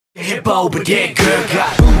Hippo, but that girl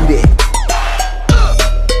got booty.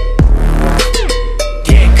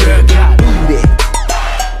 That girl got booty.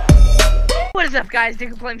 What is up, guys?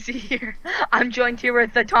 DickleFlameC here. I'm joined here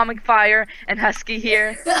with Atomic Fire and Husky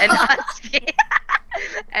here, and Husky.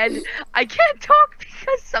 And I can't talk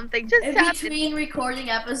because something just happened. Between recording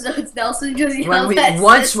episodes, Nelson just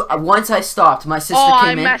once I stopped, my sister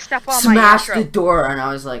came in, smashed the door, and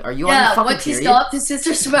I was like, "Are you on your fucking once he period?" stopped, his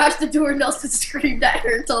sister smashed the door. Nelson screamed at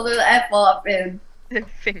her and told her to F off, and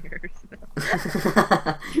Fingers.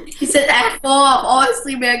 he said, "F off."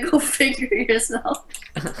 Honestly, man, go finger yourself.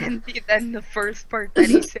 And then the first part that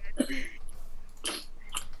he said.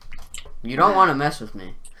 You don't want to mess with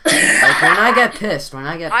me. Like when I get pissed,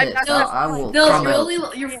 I will. No,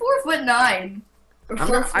 you're 4'9".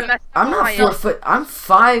 I'm not 4 foot. I'm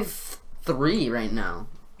 5'3" right now.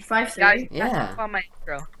 5'3". Guys, Yeah. messed up on my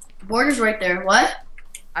intro. Border's right there. What?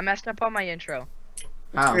 I messed up on my intro.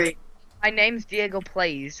 How? Great. My name's Diego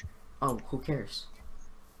Plays. Oh, who cares?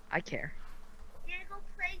 I care. Diego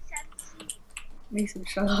Plays MC. Mason,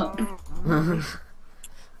 shut up.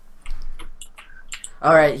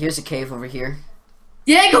 Alright, here's a cave over here.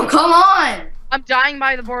 Diego, come on! I'm dying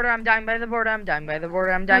by the border. I'm dying by the border. I'm dying by the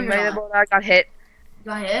border. I'm dying No, by you're the not. border. I got hit. You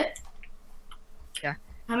got hit? Yeah.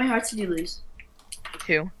 How many hearts did you lose?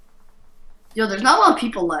 2. Yo, there's not a lot of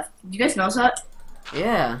people left. Did you guys notice that?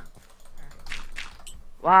 Yeah.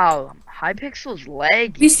 Wow, Hypixel's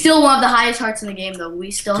leg. We still have the highest hearts in the game, though.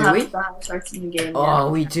 We still Do have we? the highest hearts in the game. Oh,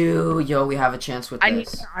 we do. Yo, we have a chance with I need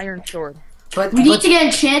this. an iron sword. But We need to get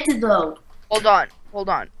enchanted, though. Hold on. Hold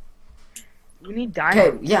on. We need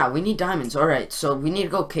diamonds. okay, yeah, we need diamonds. Alright, so we need to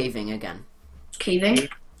go caving again. Caving?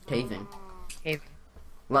 Caving. Caving.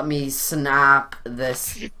 Let me snap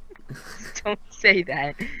this. Don't say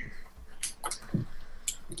that.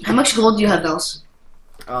 How much gold do you have, Nels?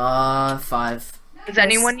 5. Does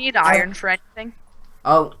anyone need iron for anything?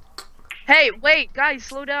 Oh, Hey, wait, guys,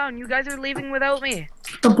 slow down. You guys are leaving without me.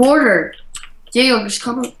 The border. Diego, just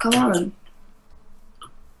come on.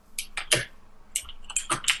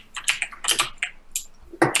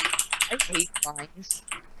 I hate vines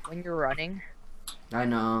when you're running. I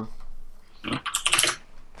know.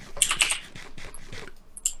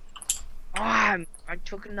 Ah, I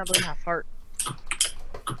took another half heart.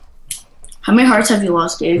 How many hearts have you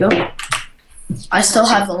lost, Diego? I still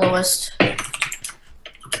have the lowest.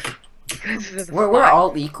 We're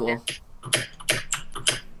all equal.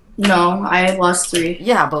 No, I lost 3.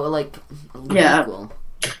 Yeah, but like Yeah. equal,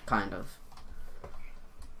 kind of.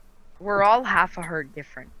 We're all half a heart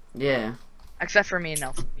different. Yeah. Except for me and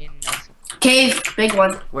Nelson. Cave, big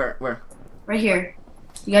one. Where? Right here.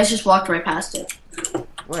 You guys just walked right past it.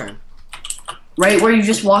 Where? Right where you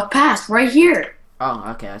just walked past. Right here.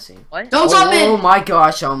 Oh, okay, I see. What? Don't jump Oh in! my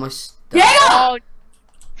gosh, I almost. Diego! Oh.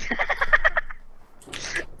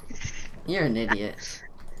 You're an idiot.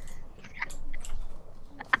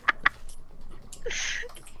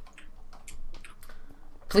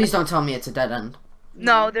 Please don't tell me it's a dead end.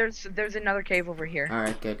 No, there's another cave over here.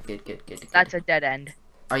 Alright, good. That's a dead end.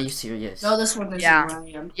 Are you serious? No, this one isn't Yeah. where I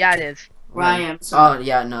am. Yeah, it is. Where I am. So Oh,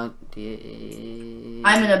 yeah, no.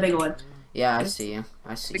 I'm in a big one. Yeah, I see you.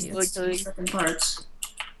 I see Big you. boy. It's 2 freaking parts.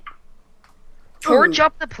 Torch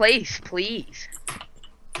up the place, please.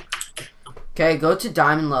 Okay, go to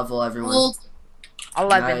diamond level, everyone. Gold.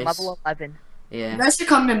 11, Nice. level 11. Yeah, You guys should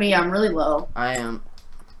come to me. I'm really low. I am.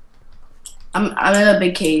 I'm in a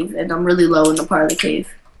big cave, and I'm really low in the part of the cave.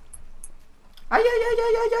 Ay.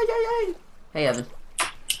 Hey, Evan.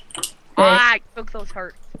 Ah, I took those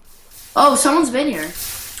hearts. Oh, someone's been here.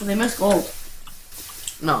 Well, they missed gold.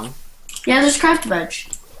 No. Yeah, there's a craft bench.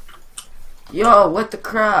 Yo, what the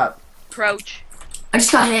crap? Crouch. I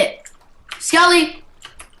just got hit. Skelly!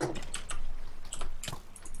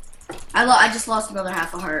 I just lost another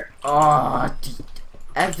half a heart. Oh,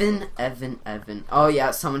 Evan. Oh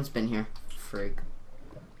yeah, someone's been here. Frig.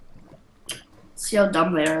 See how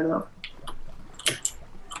dumb they are, though.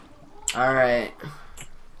 Alright.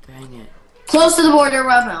 Dang it. Close to the border,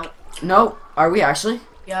 run out. No, are we actually?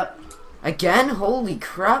 Yep. Again? Holy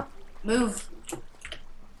crap. Move.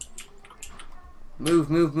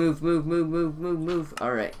 Move.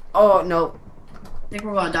 Alright. Oh, no. I think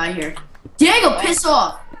we're gonna die here. Diego, piss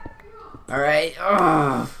off! Alright.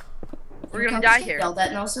 Ugh. We're gonna die here. Yell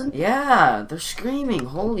that, Nelson. Yeah, they're screaming.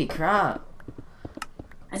 Holy crap.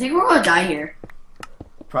 I think we're gonna die here.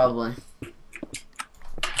 Probably.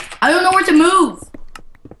 I don't know where to move.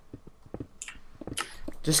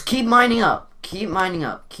 Just keep mining up. Keep mining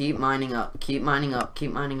up. Come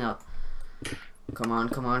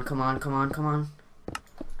on.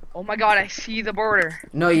 Oh my god, I see the border.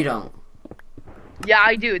 No, you don't. Yeah,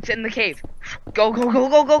 I do. It's in the cave. Go, go, go,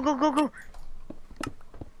 go, go, go, go, go.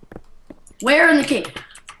 Where in the cave?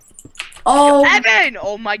 Oh. Evan!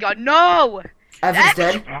 Oh my god, no! Evan's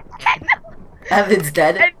dead. Evan's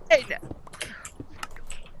dead. Evan!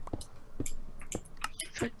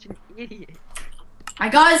 Such an idiot. I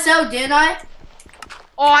got us out, didn't I?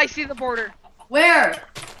 Oh, I see the border. Where?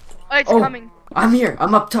 Oh, it's Oh. coming. I'm here.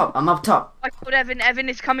 I'm up top. I'm up top. Watch out, Evan. Evan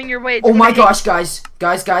is coming your way. It's Oh my gonna hit.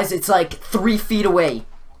 gosh, guys, it's like 3 feet away.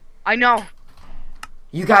 I know.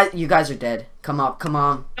 You guys are dead. Come up, come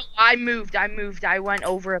on. No, I moved. I went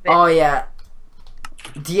over a bit. Oh yeah.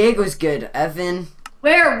 Diego's good. Evan.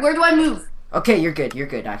 Where? Where do I move? Okay, you're good. You're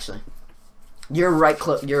good actually. You're right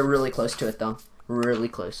close. You're really close to it though. Really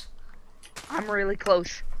close. I'm really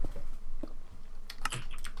close.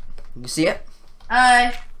 You see it?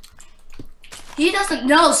 He doesn't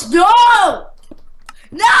know. No!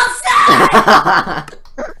 No, sir!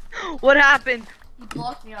 What happened? He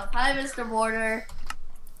blocked me off. Hi, Mr. Border.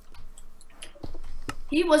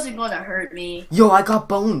 He wasn't gonna hurt me. Yo, I got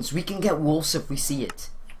bones. We can get wolves if we see it.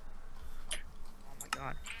 Oh my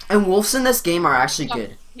god. And wolves in this game are actually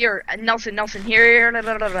good. Here, Nelson, here.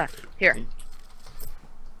 Here.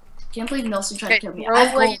 Can't believe Nelson tried Okay, to kill me. roll I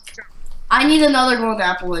have gold. it. I need another gold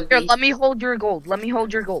apple with Here, me. let me hold your gold. Let me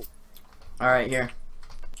hold your gold. All right, here.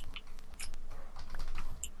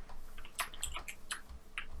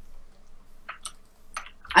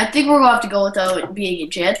 I think we're gonna have to go without being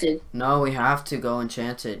enchanted. No, we have to go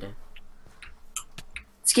enchanted.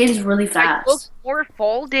 This game's really I took fast. more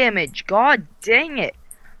fall damage. God dang it.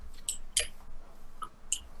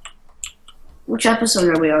 Which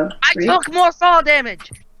episode are we on? I 3? took more fall damage.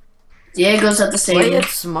 Diego's at the Play same. it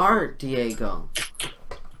smart, Diego.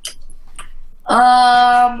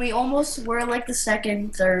 We almost were like the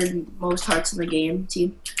second, third most hearts in the game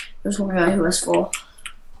team. There's one guy who has full.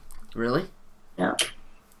 Really? Yeah.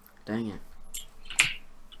 Dang it.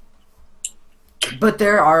 But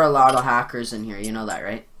there are a lot of hackers in here, you know that,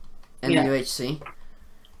 right? In Yeah. the UHC?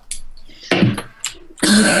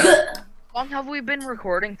 How long have we been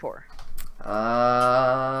recording for?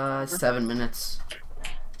 7 minutes.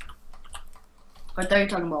 I thought you were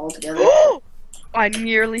talking about altogether. I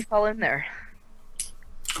nearly fell in there.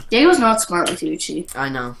 Diego's not smart with Uchi. I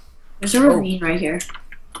know. There's a ravine right here.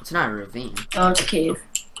 It's not a ravine. Oh, it's a cave.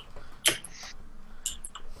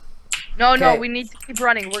 No, Okay. we need to keep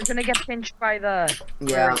running. We're gonna get pinched by the...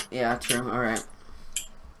 Yeah, yeah, true. Alright.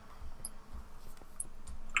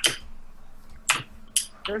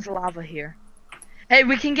 There's lava here. Hey,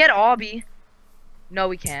 we can get Obby. No,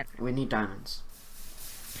 we can't. We need diamonds.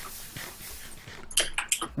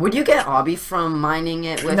 Would you get obby from mining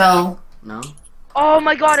it with... No. No? Oh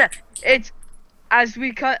my god! It's as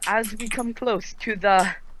we come close to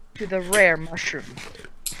the rare mushroom.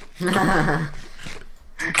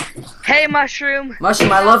 Hey, mushroom.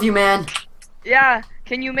 Mushroom, I love you, man. Yeah,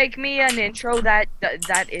 can you make me an intro that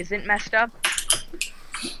isn't messed up?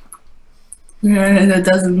 Yeah, that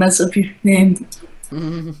doesn't mess up your name.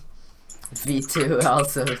 V2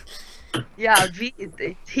 also. Yeah,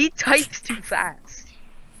 he types too fast.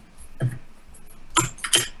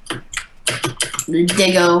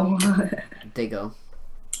 Digo. Digo.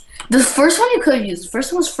 The first one you could have used. The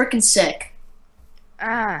first one was freaking sick.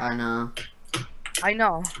 Ah, I know. I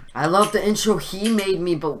know. I love the intro he made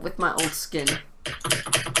me, but with my old skin.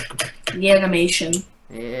 The animation.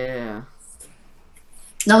 Yeah.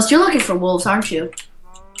 No, so you're looking for wolves, aren't you?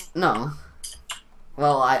 No.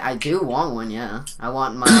 Well, I do want one, yeah. I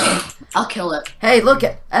want my... I'll kill it. Hey, look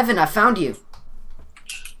at... Evan, I found you.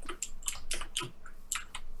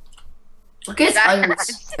 Look at its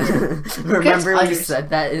eyes. Remember we Others. said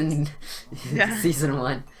that in Yeah. season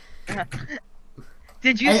 1?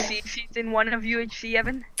 Did you I- see season 1 of UHC,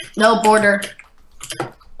 Evan? No, border.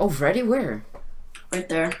 Oh, Freddy, where? Right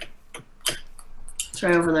there. It's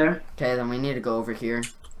right over there. Okay, then we need to go over here.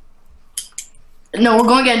 No, we're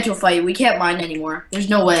going to get into a fight. We can't mine anymore. There's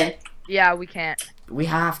no way. Yeah, we can't. We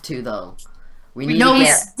have to, though. We need No, to we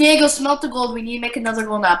get... Diego, smelt the gold. We need to make another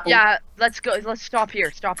gold apple. Yeah, let's go. Let's stop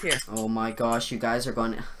here. Stop here. Oh my gosh, you guys are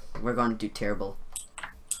going... We're going to do terrible.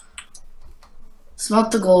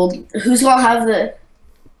 Smelt the gold. Who's going to have the...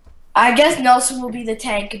 I guess Nelson will be the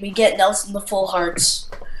tank and we get Nelson the full hearts.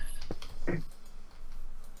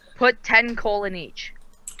 Put 10 coal in each.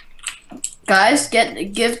 Guys,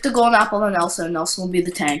 give the golden apple to Nelson. Nelson will be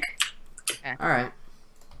the tank. Alright.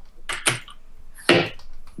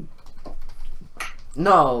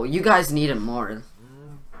 No, you guys need it more.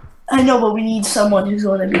 I know, but we need someone who's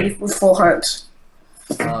going to be with full hearts.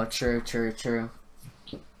 Oh, true.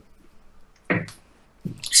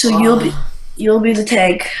 So You'll be the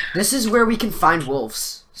tank. This is where we can find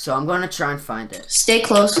wolves. So I'm gonna try and find it. Stay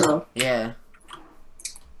close though. Yeah.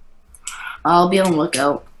 I'll be on the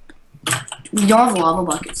lookout. We don't have lava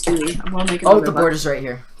buckets, do we? I'm gonna make Oh, the board is right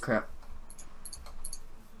here. Crap.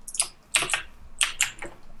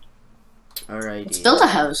 Alrighty. Let's build a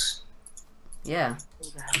house. Yeah.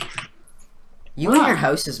 You and your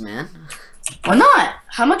houses, man. Why not?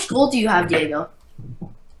 How much gold do you have, Diego?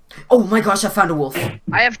 Oh my gosh, I found a wolf.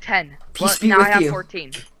 I have 10. Peace be now with I have you.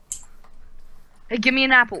 14. Hey, give me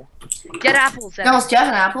an apple. Get apples. Evan. Nelson, do you have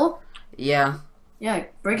an apple? Yeah. Yeah,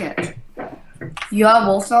 bring it. You have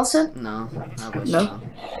wolf, Nelson? No. I wish No. so.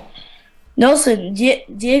 Nelson,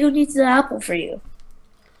 Diego needs an apple for you.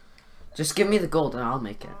 Just give me the gold and I'll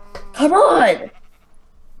make it. Come on!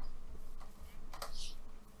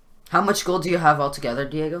 How much gold do you have altogether,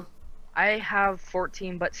 Diego? I have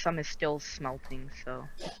 14, but some is still smelting, so.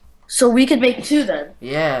 So we could make 2 then.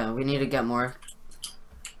 Yeah, we need to get more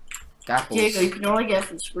apples. Diego, you can only get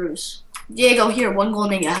from spruce. Diego, here, 1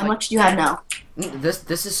 gold ingot. How much do you have now?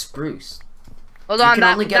 This is spruce. Hold You on, can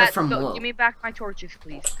only get it from wool. give me back my torches,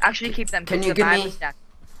 please. Actually, keep them. Can keep you them. give I me- have a stack.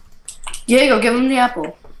 Diego, give him the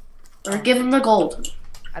apple. Or give him the gold.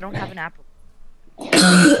 I don't have an apple.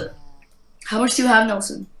 How much do you have,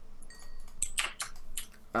 Nelson?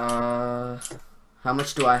 How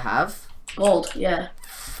much do I have? Gold, yeah.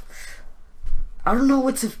 I don't know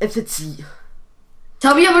if it's.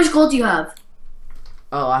 Tell me how much gold you have.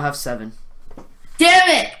 Oh, I have 7. Damn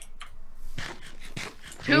it!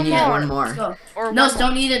 Two we need more. one more. Let's go. Or No, one more.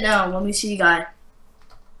 don't eat it now. Let me see, guy.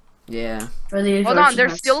 Yeah. For the Hold on, version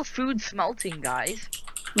there's house. still food smelting, guys.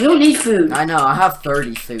 We don't need food. I know. I have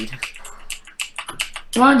 30 food.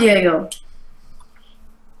 Come on, Diego.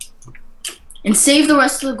 And save the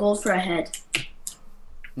rest of the gold for a head.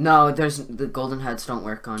 No, the golden heads don't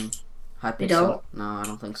work on Hypixel. They don't? No, I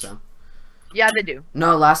don't think so. Yeah, they do.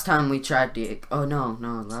 No, last time we tried Diego. Oh no,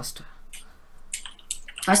 last.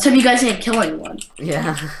 Last time you guys didn't kill anyone.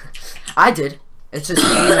 Yeah, I did. It's just me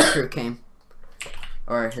and the crew came,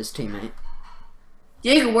 or his teammate.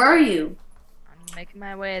 Diego, where are you? I'm making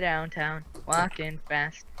my way downtown, walking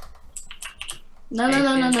fast. No.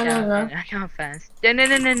 I go fast. No.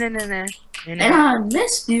 And I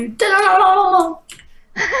missed you. Da-da-da-da-da.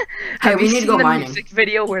 Have we you need to seen go the mining. music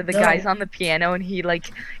video where the No. guy's on the piano and he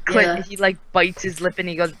like Yeah. he like bites his lip and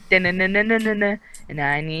he goes "Da-na-na-na-na-na-na," and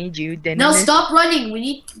I need you. No, Da-na-na. stop running. We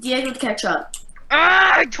need Diego to catch up.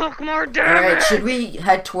 Ah, I took more All damage. right, should we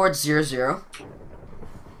head towards 0-0?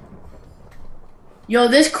 Yo,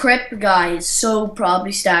 this Crip guy is so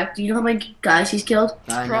probably stacked. Do you know how many guys he's killed?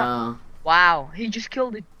 I Pro- know. Wow, he just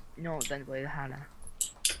killed it. No, then wait, Hannah.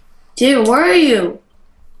 Diego, where are you?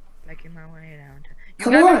 Making my way down. You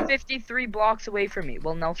Come guys are on. 53 blocks away from me.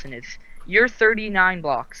 Well, Nelson is. You're 39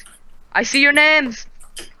 blocks. I see your names.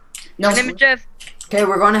 No. My name is Jeff. Okay,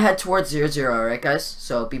 we're gonna head towards 0-0, alright guys?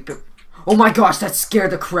 So be oh my gosh, that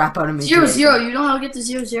scared the crap out of me. 0-0. Diego. You know how to get to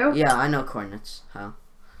 0-0? Yeah, I know coordinates. How?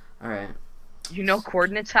 Alright. You know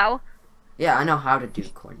coordinates, Hal? Yeah, I know how to do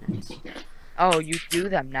coordinates. Oh, you do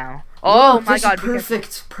them now. Oh Look, my this god.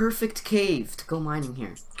 is perfect cave to go mining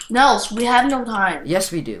here. Nels, we have no time.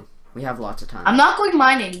 Yes, we do. We have lots of time. I'm not going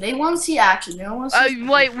mining. They want to see action. They don't want to see.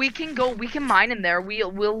 Wait, we can mine in there.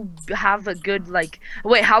 We'll have a good, like,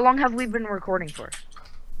 wait, how long have we been recording for?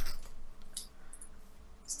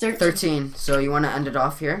 It's 13. 13. So you want to end it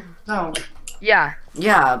off here? No. Yeah,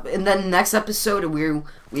 Yeah, and then next episode we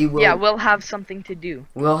will yeah, we'll have something to do.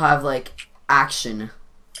 we'll have like action.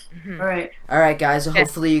 All right. All right, guys. Okay.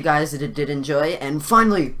 Hopefully you guys did enjoy. And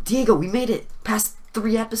finally, Diego, we made it past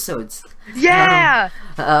 3 episodes. Yeah!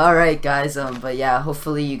 All right, guys. But yeah,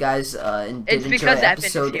 hopefully you guys did It's enjoy because Evan is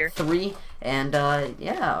episode here. 3. And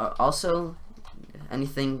yeah, also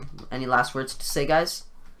any last words to say, guys?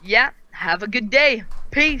 Yeah, have a good day.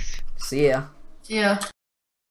 Peace. See ya. Yeah.